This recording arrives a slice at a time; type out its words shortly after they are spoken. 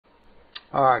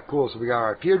Alright, cool. So we got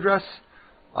our IP address.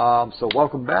 So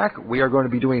welcome back. We are going to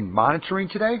be doing monitoring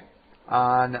today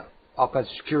on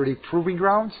Offensive Security Proving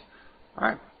Grounds.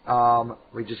 Alright,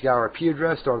 we just got our IP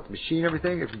address, started the machine,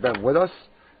 everything. If you've been with us,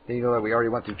 then you know that we already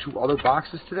went through 2 other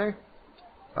boxes today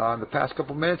in the past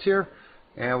couple minutes here.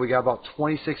 And we got about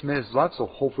 26 minutes left, so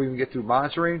hopefully we can get through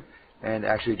monitoring and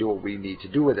actually do what we need to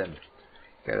do with them.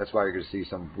 Okay, that's why you're going to see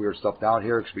some weird stuff down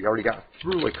here, because we already got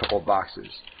through a couple of boxes.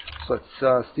 So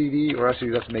let's CD, or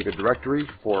actually let's make a directory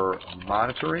for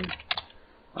monitoring.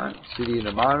 Alright, CD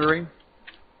into monitoring.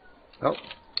 Oh.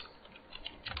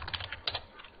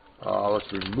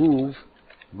 Let's remove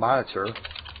monitor.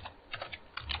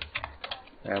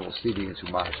 And we'll CD into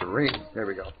monitoring. There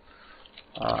we go.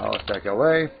 Let's take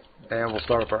LA. And we'll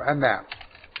start up our mmap.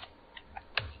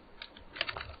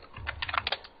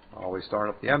 Always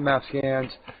starting up the mmap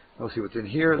scans. We'll see what's in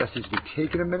here. That seems to be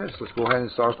taking a minute, so let's go ahead and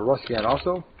start up the Rust scan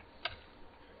also.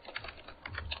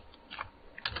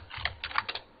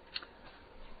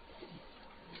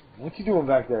 What's he doing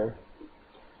back there?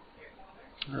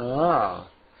 Ah.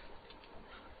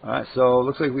 Alright, so it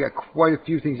looks like we got quite a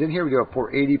few things in here. We got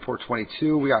port 80, port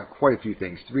 22. We got quite a few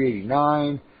things.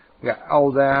 389. We got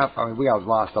LDAP. I mean, we got a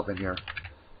lot of stuff in here.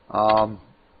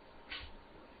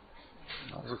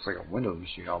 This looks like a Windows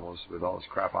machine almost with all this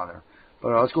crap on there.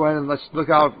 But let's go ahead and let's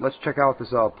check out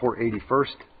this port 80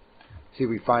 first. See if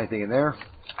we can find anything in there.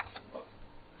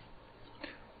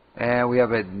 And we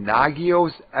have a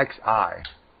Nagios XI.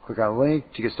 Click on the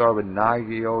link to get started with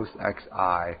Nagios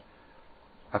XI.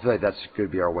 I feel like that's going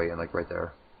to be our way in, like right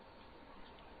there.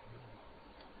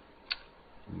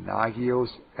 Nagios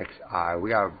XI.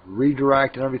 We got a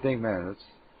redirect and everything. Man, that's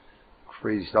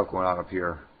crazy stuff going on up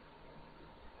here.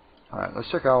 Alright, let's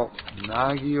check out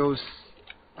Nagios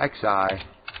XI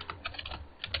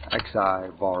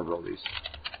vulnerabilities.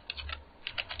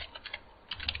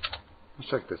 Let's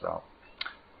check this out.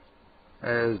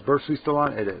 Is burst suite still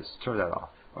on? It is. Turn that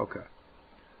off. Okay.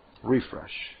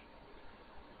 Refresh.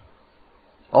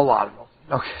 A lot of them.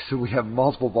 Okay, so we have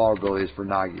multiple vulnerabilities for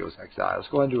Nagios XI. Let's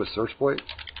go ahead and do a search exploit.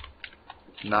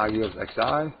 Nagios XI.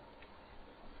 A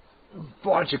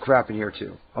bunch of crap in here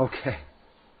too. Okay.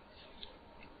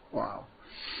 Wow.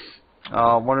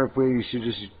 I wonder if we should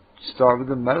just start with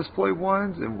the Metasploit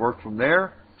ones and work from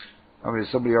there. I mean, if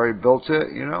somebody already built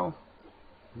it, you know,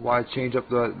 why change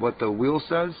up what the wheel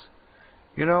says,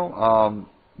 you know?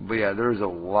 But yeah, there's a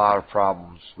lot of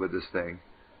problems with this thing.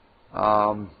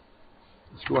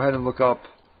 Let's go ahead and look up,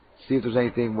 see if there's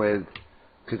anything with,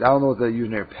 because I don't know what the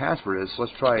username and password is. So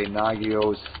let's try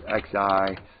Nagios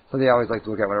XI. Something I always like to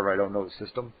look at whenever I don't know the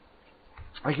system.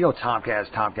 Like, you know, Tomcat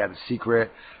is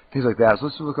secret, things like that. So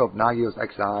let's look up Nagios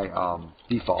XI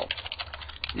default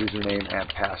username and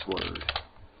password.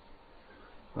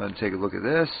 Go ahead and take a look at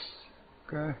this.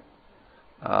 Okay.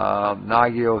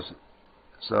 Nagios.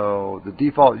 So the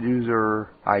default user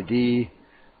ID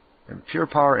and Pure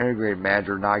Power Integrated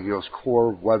Manager Nagios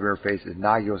core web interface is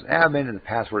Nagios admin, and the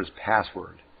password is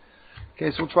password.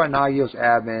 Okay, so we'll try Nagios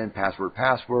admin, password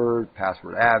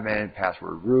admin,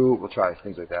 password root. We'll try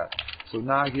things like that. So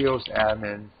Nagios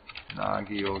admin,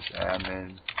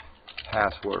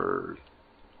 password.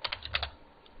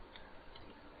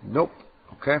 Nope.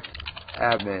 Okay.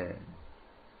 Admin.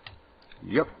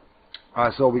 Yep.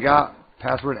 Alright, so we got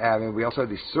password admin. We also have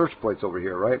these search exploits over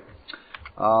here, right?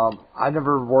 I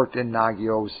never worked in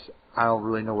Nagios. I don't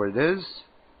really know what it is.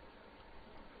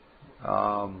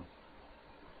 So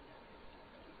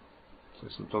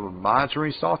some type of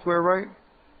monitoring software, right?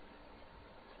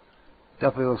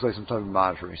 Definitely looks like some type of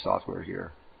monitoring software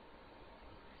here.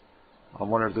 I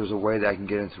wonder if there's a way that I can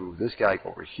get into this guy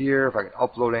over here, if I can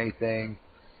upload anything.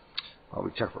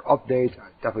 We check for updates. I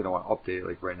definitely don't want to update it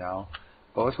like right now.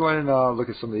 But let's go ahead and look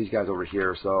at some of these guys over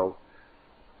here. So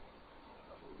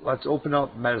let's open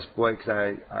up Metasploit,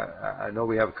 because I know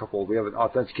we have a couple. We have an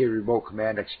authenticated remote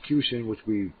command execution, which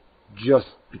we just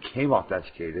became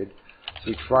authenticated.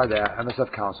 So we try that.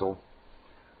 MSF console.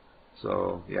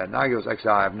 So yeah, Nagios XI.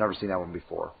 I've never seen that one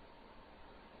before.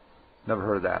 Never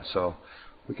heard of that. So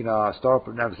we can start up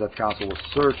an MSF console. We'll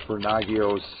search for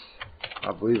Nagios.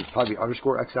 I believe it's probably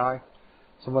underscore XI,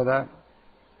 something like that.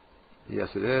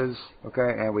 Yes, it is.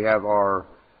 Okay, and we have our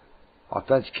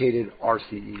authenticated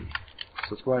RCE.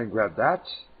 So let's go ahead and grab that.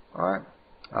 All right.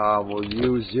 We'll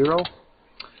use 0.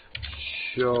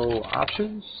 Show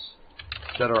options.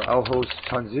 Set our L host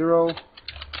ton 0.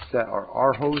 Set our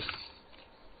R host.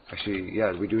 Actually,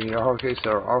 yeah, we do need our host. Okay, set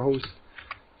our R host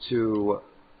to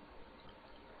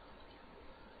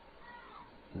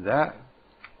that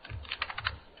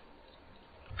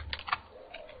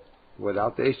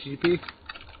without the HTTP.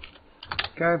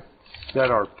 Okay.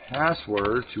 set our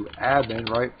password to admin,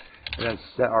 right? And then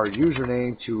set our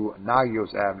username to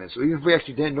Nagios admin. So even if we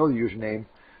actually didn't know the username,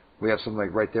 we have something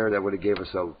like right there that would have gave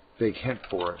us a big hint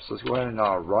for it. So let's go ahead and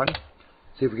run.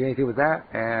 See if we get anything with that,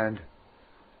 and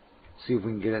see if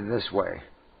we can get in this way.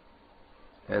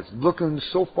 And it's looking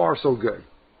so far so good.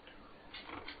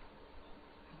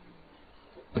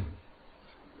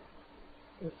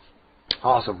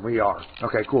 Awesome, we are.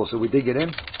 Okay, cool. So we did get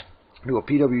in. Do a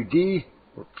PWD.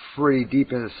 We're pretty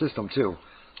deep in the system too.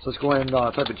 So let's go ahead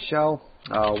and type in shell.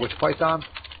 Which Python?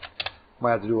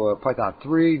 Might have to do a Python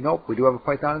 3. Nope, we do have a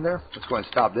Python in there. Let's go ahead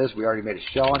and stop this. We already made a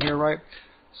shell on here, right?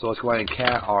 So let's go ahead and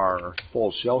cat our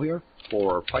full shell here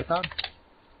for Python.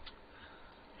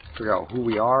 Figure out who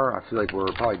we are. I feel like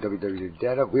we're probably www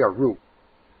data. We are root.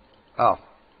 Oh.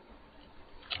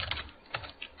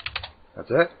 That's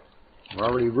it. We're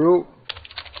already root.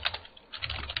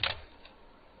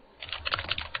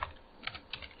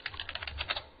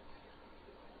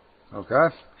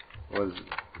 Okay. Was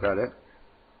that it?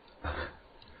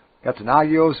 Got the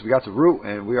Nagios, we got the root,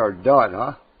 and we are done,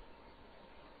 huh?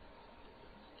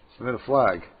 Submit a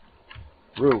flag.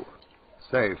 Root.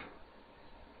 Save.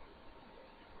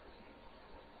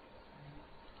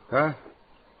 Okay.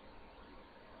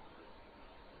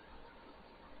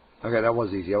 Okay, that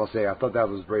was easy. I will say, I thought that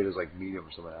was rated as like medium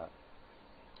or something like that.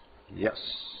 Yes.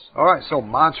 Alright, so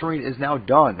monitoring is now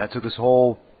done. That took us a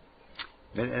whole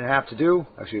minute and a half to do.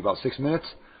 Actually, about 6 minutes.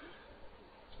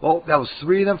 Well, that was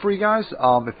 3 of them for you guys.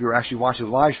 If you were actually watching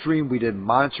the live stream, we did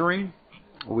monitoring,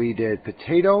 we did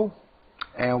potato,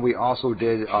 and we also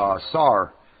did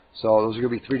SAR. So those are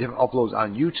going to be 3 different uploads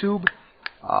on YouTube.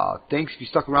 Thanks if you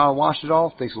stuck around and watched it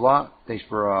all. Thanks a lot. Thanks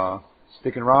for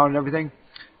sticking around and everything.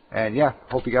 And yeah,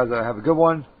 hope you guys have a good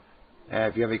one. And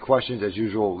if you have any questions, as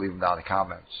usual, leave them down in the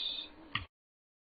comments.